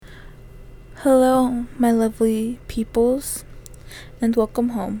Hello, my lovely peoples, and welcome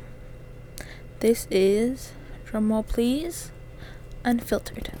home. This is, drumroll please,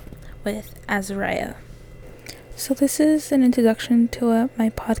 Unfiltered with Azariah. So this is an introduction to what my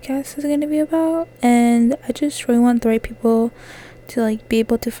podcast is going to be about, and I just really want the right people to be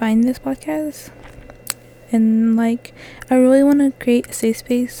able to find this podcast. And I really want to create a safe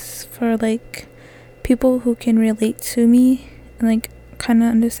space for people who can relate to me and kind of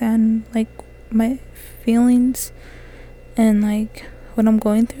understand my feelings and what I'm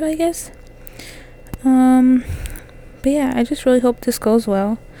going through, I guess. But yeah, I just really hope this goes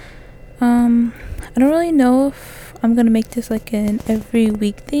well. I don't really know if I'm gonna make this an every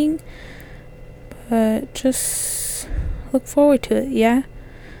week thing, but just look forward to it, yeah.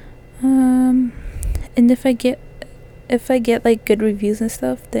 And if I get good reviews and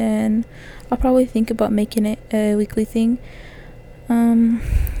stuff, then I'll probably think about making it a weekly thing.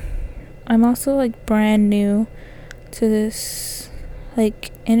 I'm also brand new to this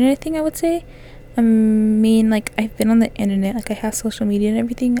internet thing, I would say. I mean, I've been on the internet, I have social media and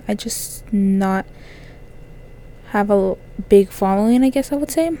everything. I just not have a big following, I guess I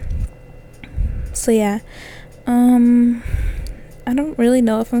would say. So yeah, I don't really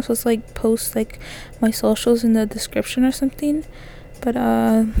know if I'm supposed to post my socials in the description or something, but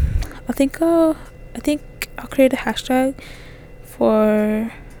I think I'll create a hashtag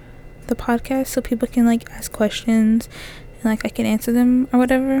for the podcast so people can ask questions and I can answer them or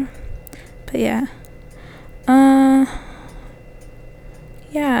whatever. But yeah,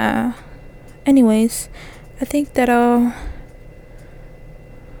 yeah, anyways, I think that I'll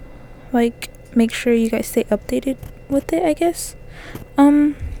make sure you guys stay updated with it, I guess.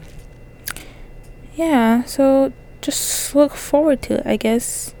 Yeah, so just look forward to it, I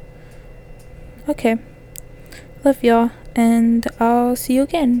guess. Okay, love y'all, and I'll see you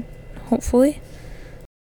again, hopefully.